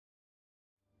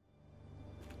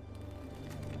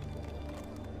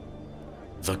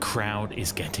The crowd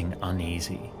is getting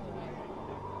uneasy.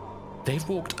 They've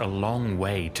walked a long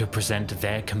way to present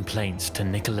their complaints to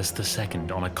Nicholas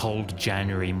II on a cold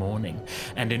January morning,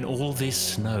 and in all this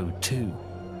snow too.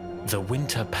 The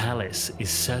Winter Palace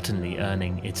is certainly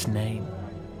earning its name.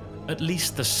 At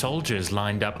least the soldiers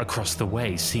lined up across the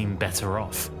way seem better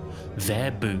off. Their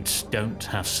boots don't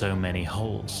have so many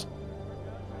holes.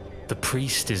 The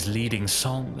priest is leading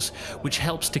songs, which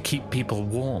helps to keep people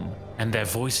warm, and their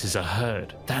voices are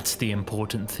heard. That's the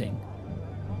important thing.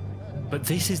 But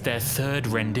this is their third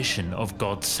rendition of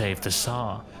God Save the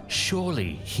Tsar.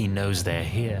 Surely he knows they're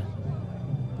here.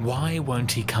 Why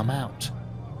won't he come out?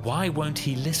 Why won't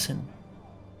he listen?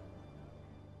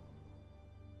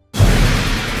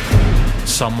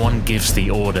 Someone gives the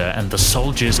order and the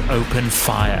soldiers open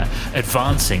fire,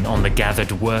 advancing on the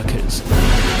gathered workers.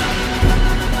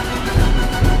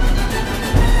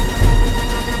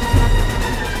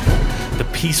 The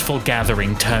peaceful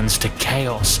gathering turns to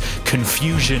chaos,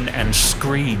 confusion, and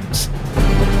screams.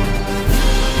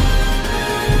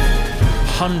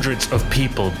 Hundreds of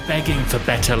people begging for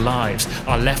better lives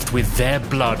are left with their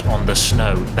blood on the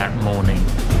snow that morning.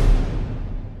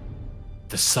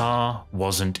 The Tsar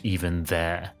wasn't even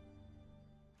there.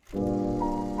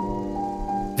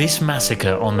 This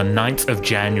massacre on the 9th of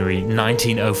January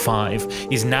 1905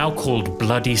 is now called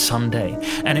Bloody Sunday,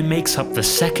 and it makes up the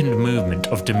second movement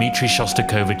of Dmitri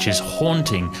Shostakovich's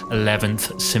haunting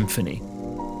 11th Symphony.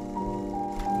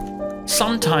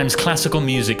 Sometimes classical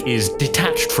music is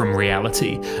detached from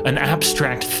reality, an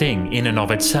abstract thing in and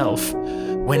of itself.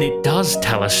 When it does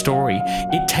tell a story,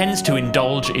 it tends to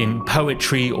indulge in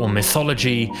poetry or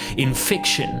mythology, in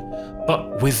fiction.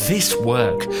 But with this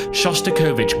work,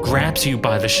 Shostakovich grabs you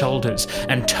by the shoulders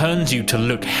and turns you to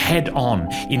look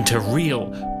head-on into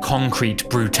real, concrete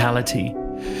brutality.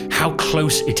 How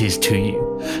close it is to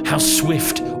you, how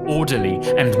swift, orderly,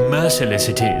 and merciless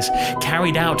it is,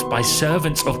 carried out by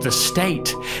servants of the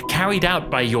state, carried out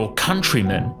by your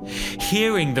countrymen.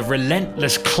 Hearing the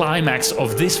relentless climax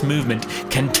of this movement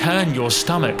can turn your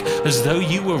stomach as though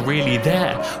you were really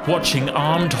there, watching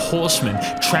armed horsemen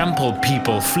trample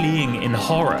people fleeing in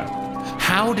horror.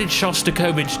 How did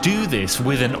Shostakovich do this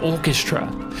with an orchestra?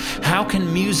 How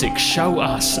can music show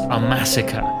us a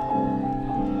massacre?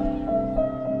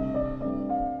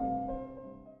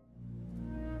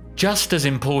 Just as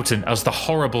important as the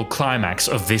horrible climax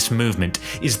of this movement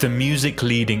is the music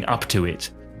leading up to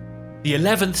it. The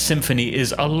 11th Symphony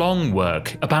is a long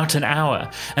work, about an hour,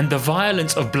 and the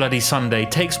violence of Bloody Sunday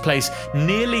takes place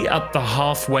nearly at the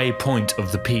halfway point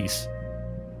of the piece.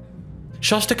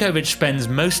 Shostakovich spends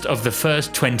most of the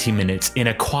first 20 minutes in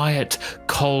a quiet,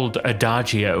 cold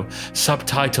adagio,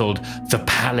 subtitled The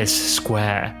Palace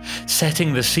Square,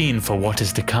 setting the scene for what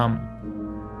is to come.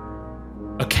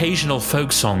 Occasional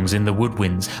folk songs in the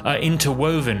woodwinds are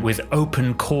interwoven with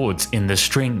open chords in the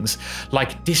strings,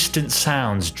 like distant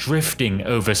sounds drifting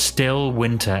over still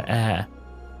winter air.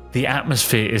 The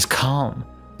atmosphere is calm,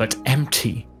 but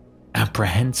empty,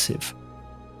 apprehensive.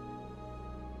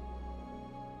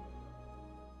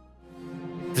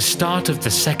 The start of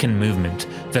the second movement,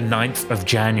 the 9th of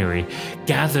January,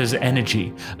 gathers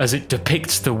energy as it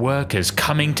depicts the workers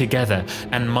coming together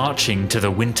and marching to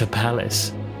the Winter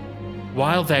Palace.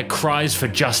 While their cries for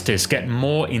justice get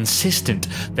more insistent,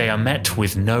 they are met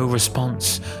with no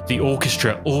response, the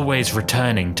orchestra always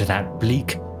returning to that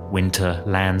bleak winter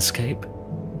landscape.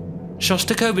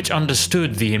 Shostakovich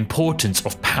understood the importance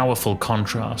of powerful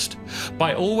contrast.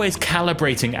 By always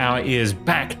calibrating our ears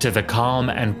back to the calm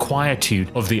and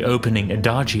quietude of the opening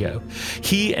adagio,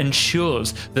 he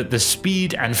ensures that the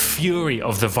speed and fury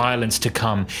of the violence to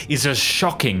come is as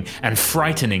shocking and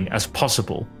frightening as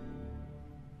possible.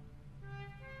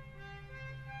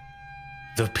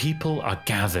 The people are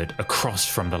gathered across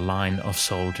from the line of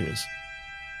soldiers.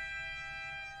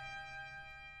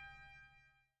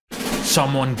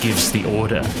 Someone gives the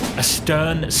order. A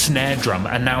stern snare drum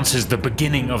announces the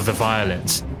beginning of the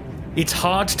violence. It's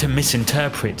hard to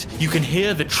misinterpret. You can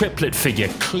hear the triplet figure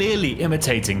clearly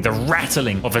imitating the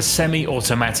rattling of a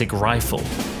semi-automatic rifle.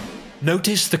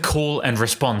 Notice the call and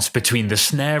response between the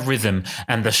snare rhythm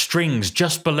and the strings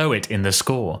just below it in the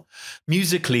score.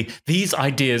 Musically, these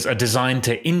ideas are designed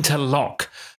to interlock.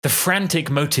 The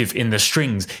frantic motive in the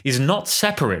strings is not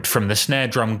separate from the snare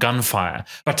drum gunfire,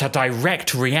 but a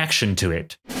direct reaction to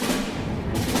it.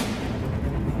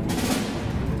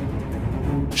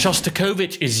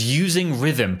 Shostakovich is using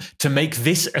rhythm to make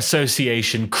this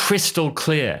association crystal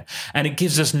clear, and it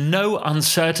gives us no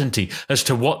uncertainty as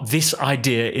to what this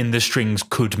idea in the strings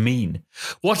could mean.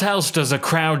 What else does a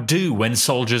crowd do when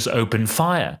soldiers open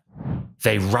fire?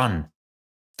 They run.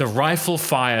 The rifle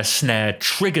fire snare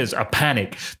triggers a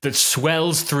panic that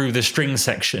swells through the string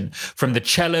section, from the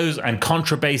cellos and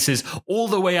contrabasses all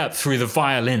the way up through the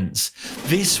violins.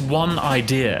 This one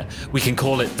idea, we can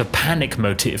call it the panic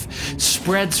motif,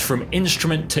 spreads from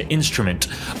instrument to instrument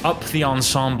up the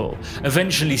ensemble,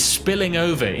 eventually spilling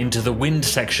over into the wind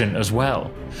section as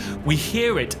well. We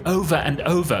hear it over and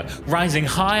over, rising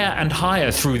higher and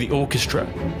higher through the orchestra.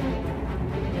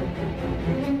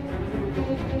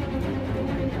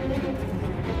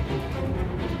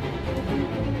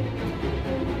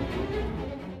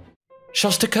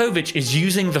 Shostakovich is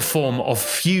using the form of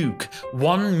fugue,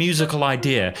 one musical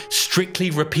idea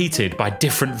strictly repeated by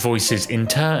different voices in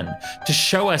turn, to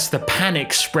show us the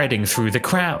panic spreading through the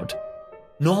crowd.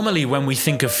 Normally when we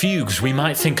think of fugues, we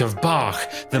might think of Bach,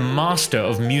 the master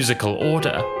of musical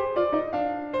order.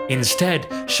 Instead,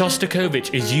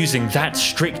 Shostakovich is using that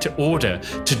strict order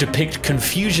to depict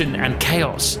confusion and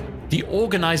chaos. The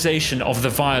organization of the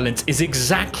violence is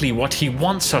exactly what he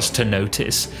wants us to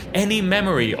notice. Any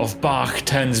memory of Bach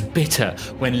turns bitter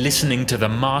when listening to the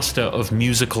master of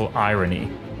musical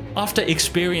irony. After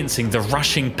experiencing the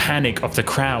rushing panic of the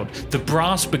crowd, the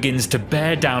brass begins to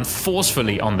bear down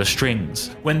forcefully on the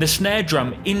strings. When the snare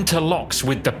drum interlocks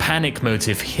with the panic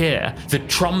motif here, the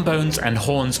trombones and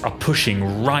horns are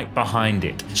pushing right behind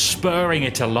it, spurring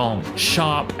it along,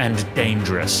 sharp and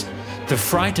dangerous. The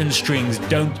frightened strings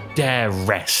don't dare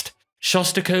rest.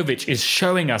 Shostakovich is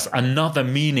showing us another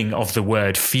meaning of the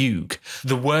word fugue,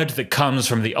 the word that comes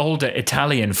from the older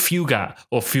Italian fuga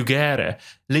or fugere,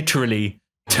 literally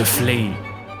to flee.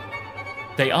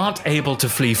 They aren't able to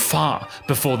flee far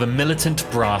before the militant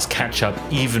brass catch up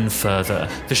even further.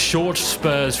 The short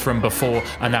spurs from before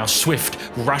are now swift,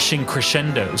 rushing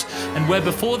crescendos, and where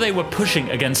before they were pushing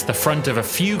against the front of a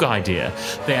fugue idea,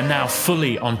 they are now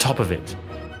fully on top of it.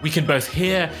 We can both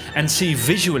hear and see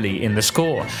visually in the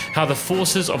score how the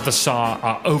forces of the Tsar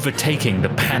are overtaking the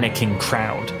panicking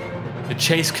crowd. The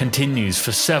chase continues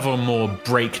for several more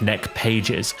breakneck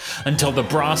pages, until the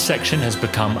brass section has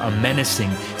become a menacing,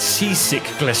 seasick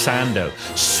glissando,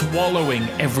 swallowing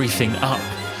everything up.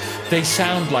 They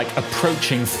sound like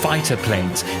approaching fighter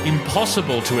planes,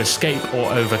 impossible to escape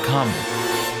or overcome.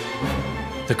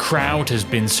 The crowd has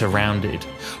been surrounded.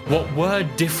 What were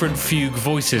different fugue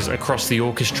voices across the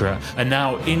orchestra are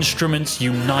now instruments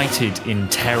united in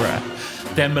terror.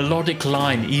 Their melodic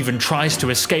line even tries to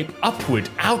escape upward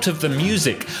out of the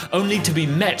music, only to be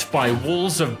met by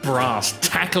walls of brass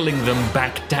tackling them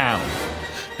back down.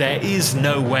 There is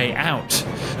no way out.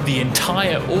 The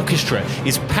entire orchestra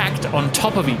is packed on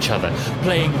top of each other,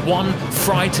 playing one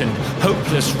frightened,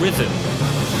 hopeless rhythm.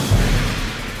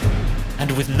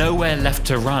 And with nowhere left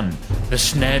to run, the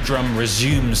snare drum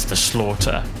resumes the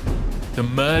slaughter. The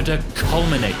murder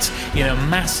culminates in a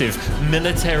massive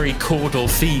military chordal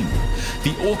theme.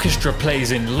 The orchestra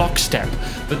plays in lockstep,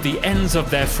 but the ends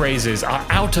of their phrases are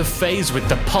out of phase with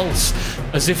the pulse,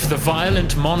 as if the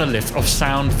violent monolith of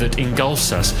sound that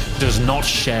engulfs us does not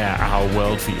share our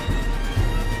worldview.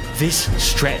 This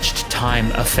stretched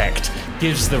time effect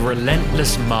gives the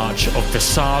relentless march of the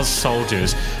Tsar's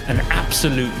soldiers an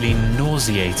absolutely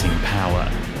nauseating power.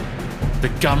 The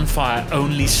gunfire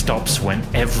only stops when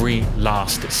every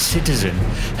last citizen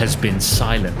has been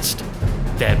silenced.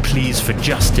 Their pleas for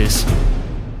justice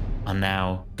are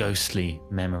now ghostly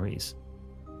memories.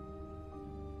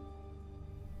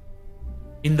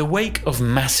 In the wake of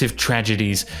massive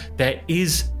tragedies, there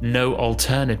is no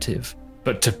alternative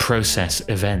but to process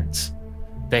events.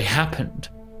 They happened.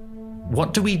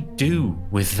 What do we do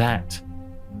with that?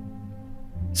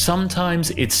 Sometimes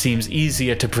it seems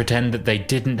easier to pretend that they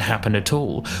didn't happen at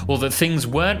all, or that things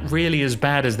weren't really as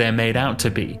bad as they're made out to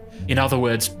be. In other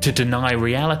words, to deny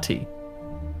reality.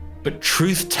 But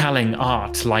truth-telling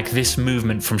art like this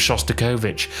movement from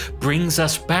Shostakovich brings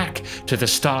us back to the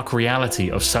stark reality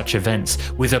of such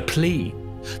events with a plea.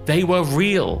 They were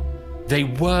real. They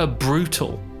were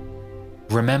brutal.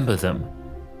 Remember them.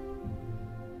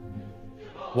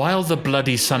 While the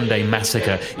Bloody Sunday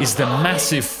Massacre is the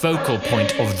massive focal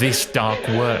point of this dark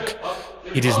work,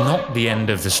 it is not the end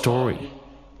of the story.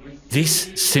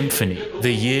 This symphony,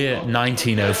 the year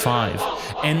 1905,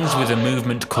 ends with a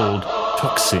movement called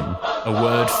Tocsin, a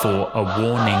word for a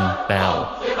warning bell.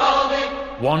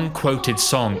 One quoted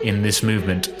song in this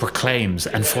movement proclaims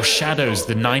and foreshadows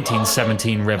the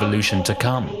 1917 revolution to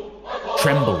come.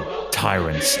 Tremble,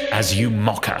 tyrants, as you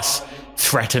mock us,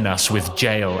 threaten us with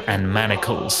jail and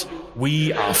manacles.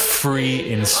 We are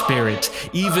free in spirit,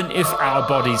 even if our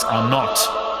bodies are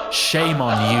not. Shame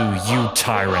on you, you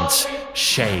tyrants.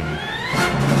 Shame.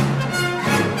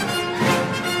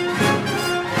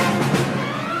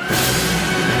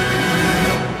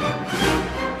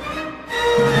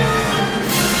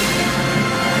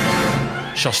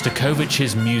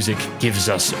 Shostakovich's music gives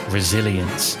us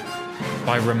resilience.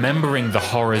 By remembering the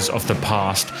horrors of the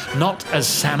past, not as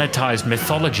sanitized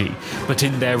mythology, but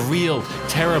in their real,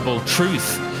 terrible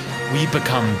truth, we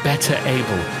become better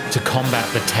able to combat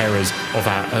the terrors of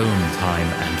our own time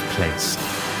and place.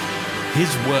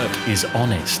 His work is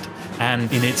honest and,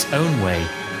 in its own way,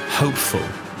 hopeful.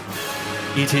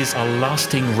 It is a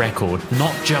lasting record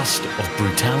not just of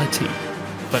brutality,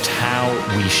 but how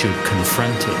we should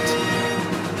confront it.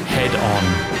 Head on,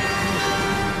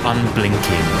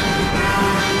 unblinking,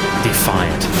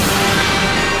 defiant.